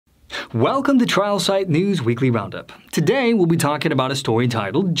Welcome to Trial Site News Weekly Roundup. Today we'll be talking about a story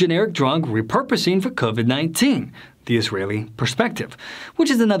titled Generic Drug Repurposing for COVID-19, the Israeli Perspective,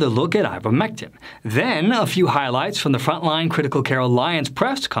 which is another look at ivermectin. Then a few highlights from the Frontline Critical Care Alliance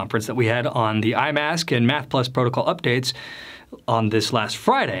press conference that we had on the iMask and Math Plus protocol updates on this last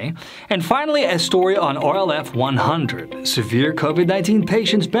Friday. And finally, a story on RLF 100. Severe COVID-19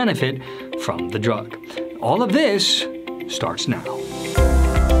 patients benefit from the drug. All of this starts now.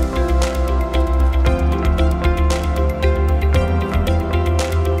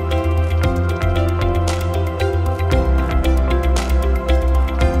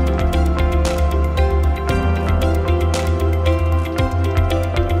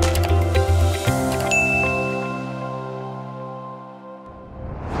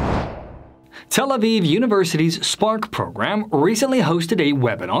 Tel Aviv University's Spark program recently hosted a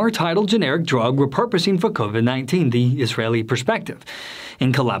webinar titled Generic Drug Repurposing for COVID-19, the Israeli Perspective.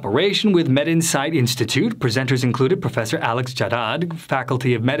 In collaboration with MedInsight Institute, presenters included Professor Alex Jadad,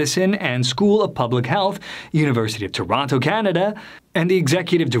 Faculty of Medicine and School of Public Health, University of Toronto, Canada, and the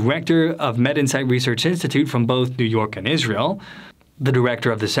Executive Director of MedInsight Research Institute from both New York and Israel, the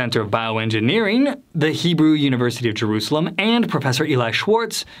Director of the Center of Bioengineering, the Hebrew University of Jerusalem, and Professor Eli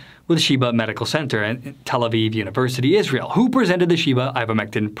Schwartz with Sheba Medical Center at Tel Aviv University, Israel, who presented the Sheba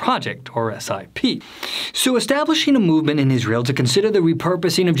Ivermectin Project, or SIP. So establishing a movement in Israel to consider the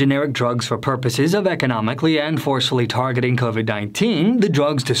repurposing of generic drugs for purposes of economically and forcefully targeting COVID-19, the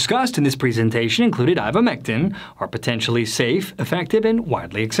drugs discussed in this presentation included ivermectin, are potentially safe, effective, and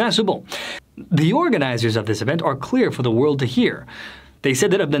widely accessible. The organizers of this event are clear for the world to hear. They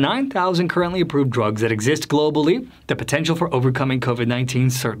said that of the 9,000 currently approved drugs that exist globally, the potential for overcoming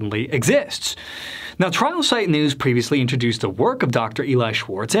COVID-19 certainly exists. Now, Trial Site News previously introduced the work of Dr. Eli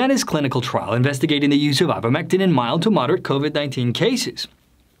Schwartz and his clinical trial investigating the use of ivermectin in mild to moderate COVID-19 cases.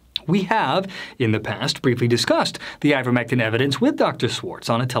 We have, in the past, briefly discussed the ivermectin evidence with Dr. Schwartz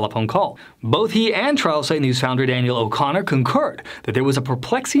on a telephone call. Both he and Trial Site News founder Daniel O'Connor concurred that there was a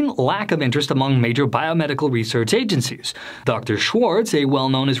perplexing lack of interest among major biomedical research agencies. Dr. Schwartz, a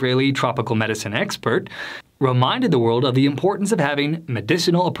well-known Israeli tropical medicine expert, reminded the world of the importance of having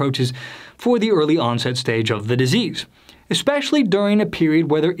medicinal approaches for the early onset stage of the disease, especially during a period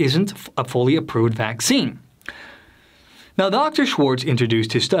where there isn't a fully approved vaccine. Now, Dr. Schwartz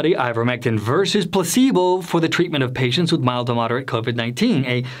introduced his study, Ivermectin versus placebo, for the treatment of patients with mild to moderate COVID-19,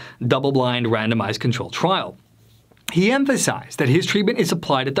 a double-blind randomized controlled trial. He emphasized that his treatment is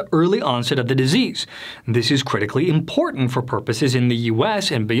applied at the early onset of the disease. This is critically important for purposes in the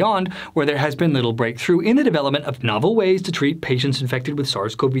U.S. and beyond, where there has been little breakthrough in the development of novel ways to treat patients infected with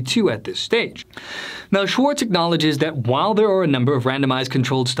SARS-CoV-2 at this stage. Now, Schwartz acknowledges that while there are a number of randomized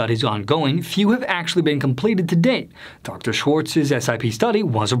controlled studies ongoing, few have actually been completed to date. Dr. Schwartz's SIP study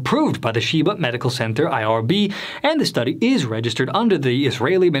was approved by the Sheba Medical Center, IRB, and the study is registered under the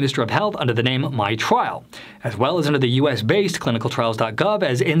Israeli Minister of Health under the name MyTrial, as well as under the US-based clinicaltrials.gov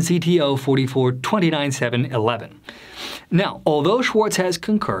as NCTO 4429711. Now, although Schwartz has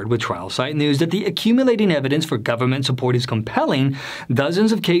concurred with Trial Site News that the accumulating evidence for government support is compelling,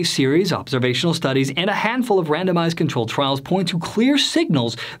 dozens of case series, observational studies, and a handful of randomized controlled trials point to clear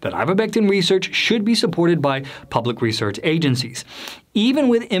signals that ivermectin research should be supported by public research agencies. Even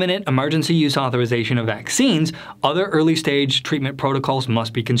with imminent emergency use authorization of vaccines, other early-stage treatment protocols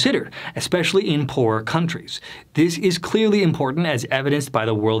must be considered, especially in poorer countries. This is clearly important as evidenced by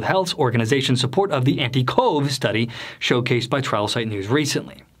the World Health Organization's support of the anti-COVID study showcased by Trial Site News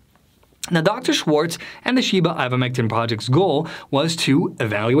recently. Now, Dr. Schwartz and the Sheba Ivermectin Project's goal was to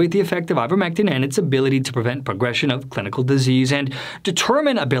evaluate the effect of ivermectin and its ability to prevent progression of clinical disease and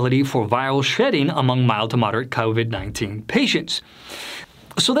determine ability for viral shedding among mild to moderate COVID-19 patients.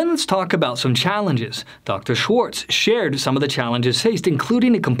 So then let's talk about some challenges. Dr. Schwartz shared some of the challenges faced,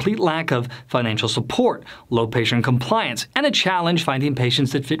 including a complete lack of financial support, low patient compliance, and a challenge finding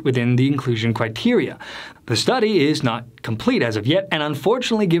patients that fit within the inclusion criteria. The study is not complete as of yet, and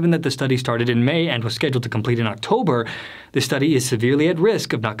unfortunately, given that the study started in May and was scheduled to complete in October, the study is severely at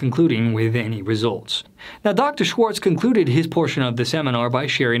risk of not concluding with any results. Now, Dr. Schwartz concluded his portion of the seminar by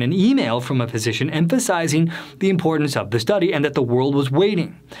sharing an email from a physician emphasizing the importance of the study and that the world was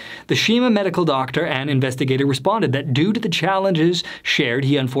waiting. The Sheba medical doctor and investigator responded that due to the challenges shared,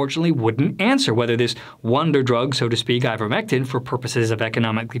 he unfortunately wouldn't answer whether this wonder drug, so to speak, ivermectin, for purposes of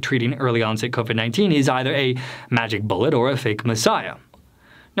economically treating early onset COVID-19 is either a magic bullet or a fake messiah.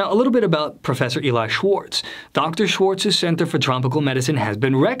 Now, a little bit about Professor Eli Schwartz. Dr. Schwartz's Center for Tropical Medicine has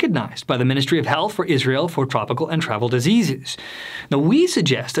been recognized by the Ministry of Health for Israel for tropical and travel diseases. Now, we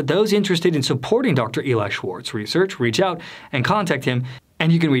suggest that those interested in supporting Dr. Eli Schwartz's research reach out and contact him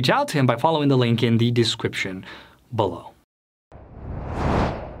And you can reach out to him by following the link in the description below.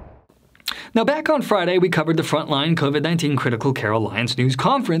 Now, back on Friday, we covered the Frontline COVID-19 Critical Care Alliance News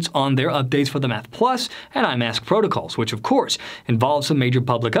Conference on their updates for the Math Plus and iMask protocols, which of course involves some major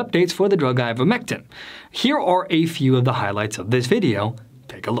public updates for the drug Ivermectin. Here are a few of the highlights of this video.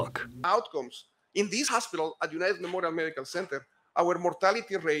 Take a look. Outcomes. In this hospital at United Memorial Medical Center, our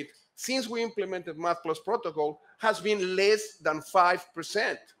mortality rate since we implemented Math Plus protocol has been less than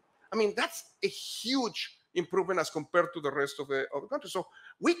 5%. I mean, that's a huge improvement as compared to the rest of the country. So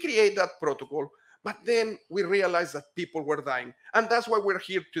we create that protocol, but then we realized that people were dying. And that's why we're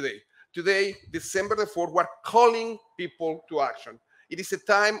here today. Today, December the 4th, we're calling people to action. It is a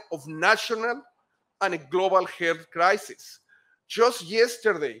time of national and a global health crisis. Just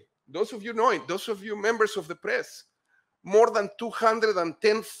yesterday, those of you know it, those of you members of the press, more than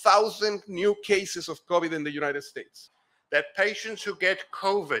 210,000 new cases of COVID in the United States. That patients who get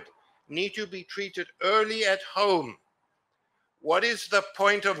COVID need to be treated early at home. What is the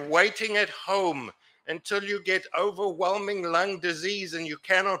point of waiting at home until you get overwhelming lung disease and you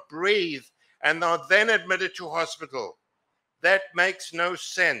cannot breathe and are then admitted to hospital? That makes no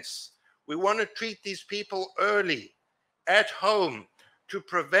sense. We want to treat these people early, at home, to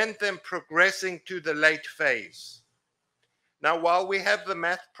prevent them progressing to the late phase. Now, while we have the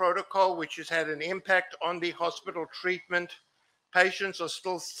math protocol, which has had an impact on the hospital treatment, patients are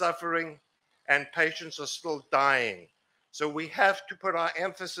still suffering and patients are still dying. So we have to put our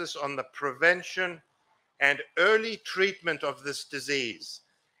emphasis on the prevention and early treatment of this disease.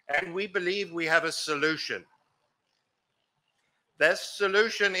 And we believe we have a solution. This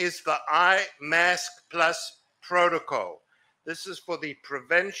solution is the iMask Plus protocol. This is for the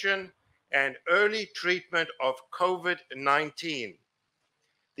prevention and early treatment of COVID-19.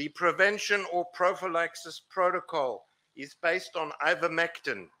 The prevention or prophylaxis protocol is based on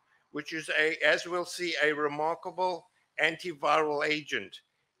ivermectin, which is, as we'll see, a remarkable antiviral agent.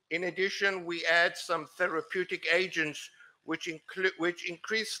 In addition, we add some therapeutic agents which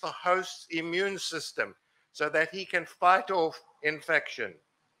increase the host's immune system so that he can fight off infection.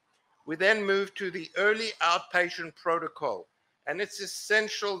 We then move to the early outpatient protocol, and it's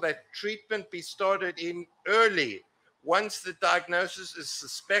essential that treatment be started in early. Once the diagnosis is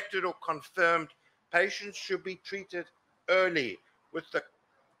suspected or confirmed, patients should be treated early with the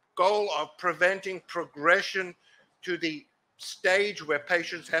goal of preventing progression to the stage where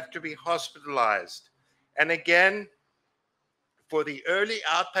patients have to be hospitalized. And again, for the early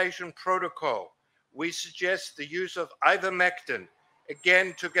outpatient protocol, we suggest the use of ivermectin,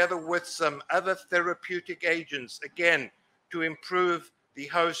 again, together with some other therapeutic agents, again, to improve the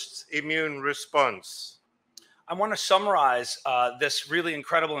host's immune response. I want to summarize this really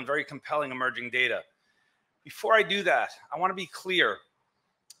incredible and very compelling emerging data. Before I do that, I want to be clear.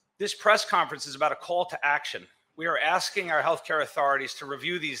 This press conference is about a call to action. We are asking our healthcare authorities to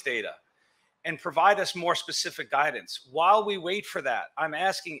review these data and provide us more specific guidance. While we wait for that, I'm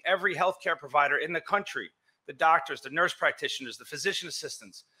asking every healthcare provider in the country, the doctors, the nurse practitioners, the physician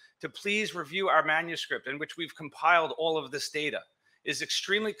assistants, to please review our manuscript in which we've compiled all of this data. It is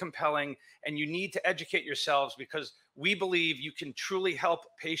extremely compelling, and you need to educate yourselves because we believe you can truly help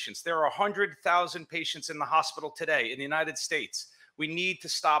patients. There are 100,000 patients in the hospital today in the United States. We need to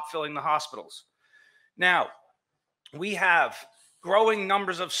stop filling the hospitals. Now, we have growing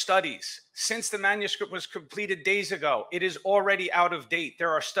numbers of studies. Since the manuscript was completed days ago, it is already out of date. There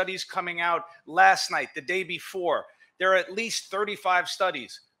are studies coming out last night, the day before. There are at least 35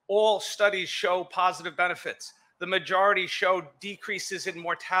 studies. All studies show positive benefits. The majority show decreases in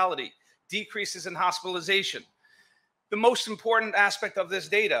mortality, decreases in hospitalization. The most important aspect of this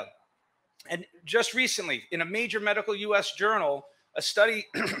data, and just recently in a major medical US journal, a study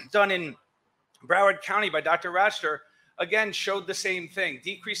done in Broward County by Dr. Ratcher, again, showed the same thing,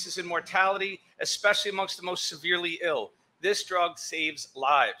 decreases in mortality, especially amongst the most severely ill. This drug saves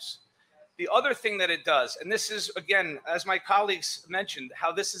lives. The other thing that it does, and this is, again, as my colleagues mentioned,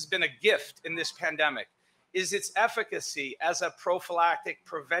 how this has been a gift in this pandemic, is its efficacy as a prophylactic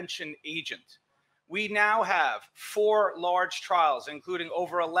prevention agent. We now have 4 large trials, including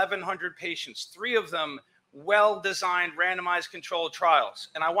over 1,100 patients, 3 of them well-designed randomized controlled trials.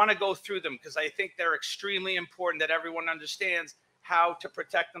 And I want to go through them because I think they're extremely important that everyone understands how to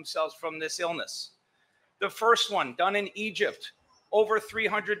protect themselves from this illness. The first one, done in Egypt, over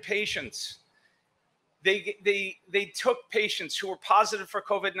 300 patients. They took patients who were positive for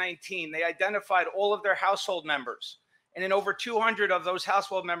COVID-19. They identified all of their household members. And in over 200 of those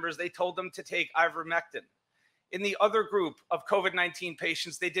household members, they told them to take ivermectin. In the other group of COVID-19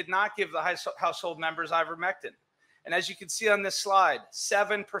 patients, they did not give the household members ivermectin. And as you can see on this slide,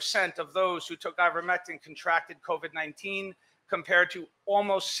 7% of those who took ivermectin contracted COVID-19 compared to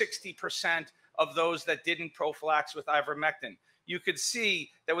almost 60% of those that didn't prophylax with ivermectin. You could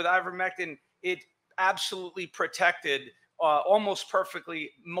see that with ivermectin, it absolutely protected almost perfectly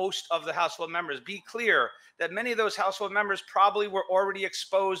most of the household members. Be clear that many of those household members probably were already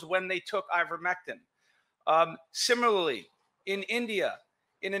exposed when they took ivermectin. Similarly, in India,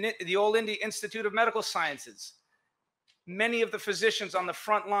 in the All India Institute of Medical Sciences, many of the physicians on the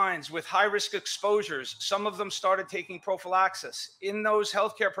front lines with high-risk exposures, some of them started taking prophylaxis. In those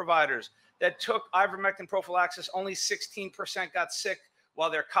healthcare providers that took ivermectin prophylaxis, only 16% got sick,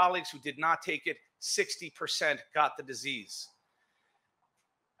 while their colleagues who did not take it, 60% got the disease.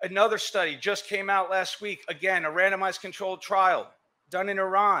 Another study just came out last week, again, a randomized controlled trial done in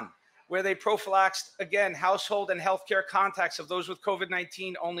Iran, where they prophylaxed, again, household and healthcare contacts of those with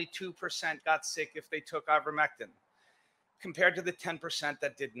COVID-19. Only 2% got sick if they took ivermectin, compared to the 10%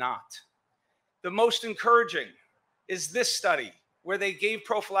 that did not. The most encouraging is this study, where they gave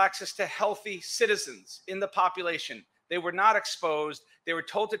prophylaxis to healthy citizens in the population. They were not exposed. They were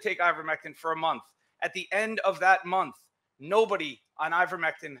told to take ivermectin for a month. At the end of that month, nobody on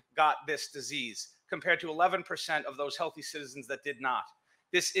ivermectin got this disease, compared to 11% of those healthy citizens that did not.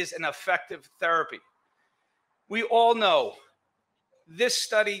 This is an effective therapy. We all know this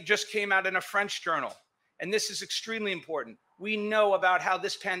study just came out in a French journal, and this is extremely important. We know about how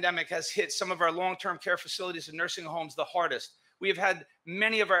this pandemic has hit some of our long-term care facilities and nursing homes the hardest. We have had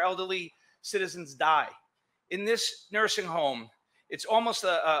many of our elderly citizens die. In this nursing home, it's almost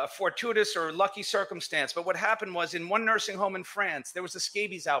a fortuitous or lucky circumstance, but what happened was in one nursing home in France, there was a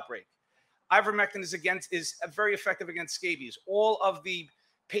scabies outbreak. Ivermectin is very effective against scabies. All of the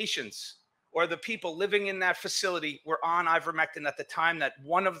patients or the people living in that facility were on ivermectin at the time that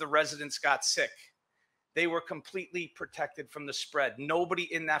one of the residents got sick. They were completely protected from the spread.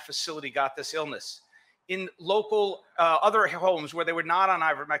 Nobody in that facility got this illness. In local other homes where they were not on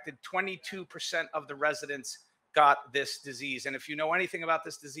ivermectin, 22% of the residents got this disease. And if you know anything about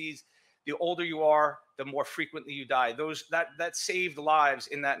this disease, the older you are, the more frequently you die. That saved lives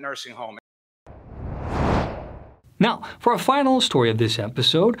in that nursing home. Now, for a final story of this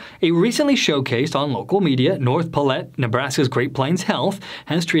episode, a recently showcased on local media, North Palette, Nebraska's Great Plains Health,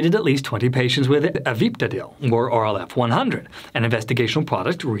 has treated at least 20 patients with Ivermectin, or RLF-100, an investigational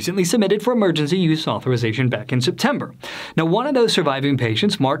product recently submitted for emergency use authorization back in September. Now, one of those surviving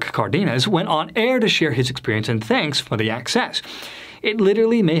patients, Mark Cardenas, went on air to share his experience and thanks for the access. It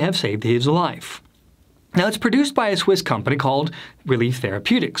literally may have saved his life. Now, it's produced by a Swiss company called Relief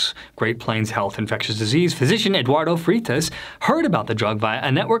Therapeutics. Great Plains Health infectious disease physician Eduardo Freitas heard about the drug via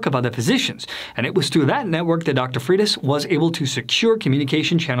a network of other physicians, and it was through that network that Dr. Freitas was able to secure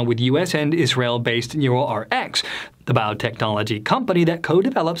communication channel with US and Israel-based NeuroRx, the biotechnology company that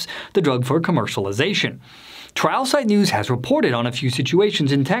co-develops the drug for commercialization. Trial Site News has reported on a few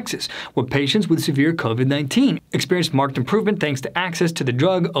situations in Texas where patients with severe COVID-19 experienced marked improvement thanks to access to the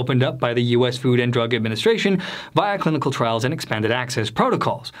drug opened up by the U.S. Food and Drug Administration via clinical trials and expanded access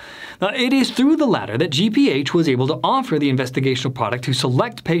protocols. Now, it is through the latter that GPH was able to offer the investigational product to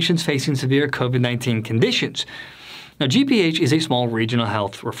select patients facing severe COVID-19 conditions. Now, GPH is a small regional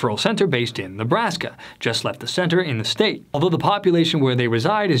health referral center based in Nebraska, just left the center in the state. Although the population where they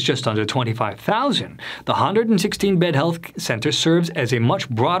reside is just under 25,000, the 116-bed health center serves as a much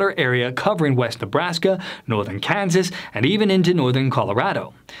broader area covering West Nebraska, northern Kansas, and even into northern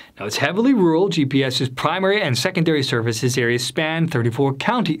Colorado. Now, it's heavily rural. GPS's primary and secondary services areas span 34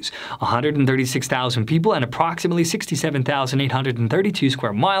 counties, 136,000 people, and approximately 67,832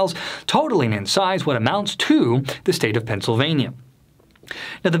 square miles, totaling in size what amounts to the state of Pennsylvania.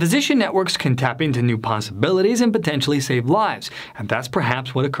 Now, the physician networks can tap into new possibilities and potentially save lives, and that's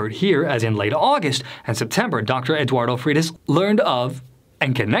perhaps what occurred here, as in late August and September, Dr. Eduardo Freitas learned of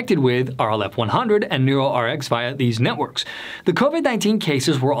and connected with RLF-100 and NeuroRx via these networks. The COVID-19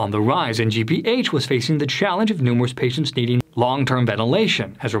 cases were on the rise, and GPH was facing the challenge of numerous patients needing long-term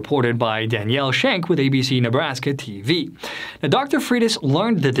ventilation, as reported by Danielle Schenk with ABC Nebraska TV. Now, Dr. Freitas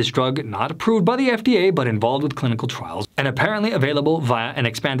learned that this drug, not approved by the FDA but involved with clinical trials, and apparently available via an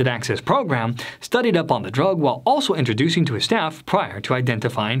expanded access program, studied up on the drug while also introducing to his staff prior to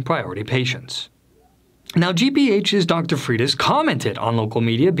identifying priority patients. Now, GPH's Dr. Freitas commented on local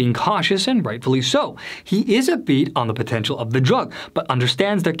media being cautious, and rightfully so. He is upbeat on the potential of the drug, but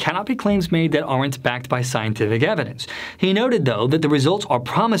understands there cannot be claims made that aren't backed by scientific evidence. He noted, though, that the results are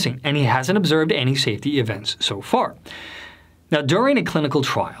promising, and he hasn't observed any safety events so far. Now, during a clinical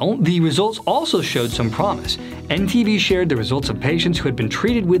trial, the results also showed some promise. NTV shared the results of patients who had been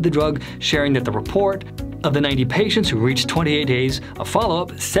treated with the drug, sharing that the report Of the 90 patients who reached 28 days of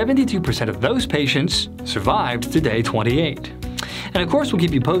follow-up, 72% of those patients survived to day 28. And of course, we'll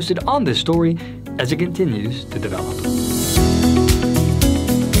keep you posted on this story as it continues to develop.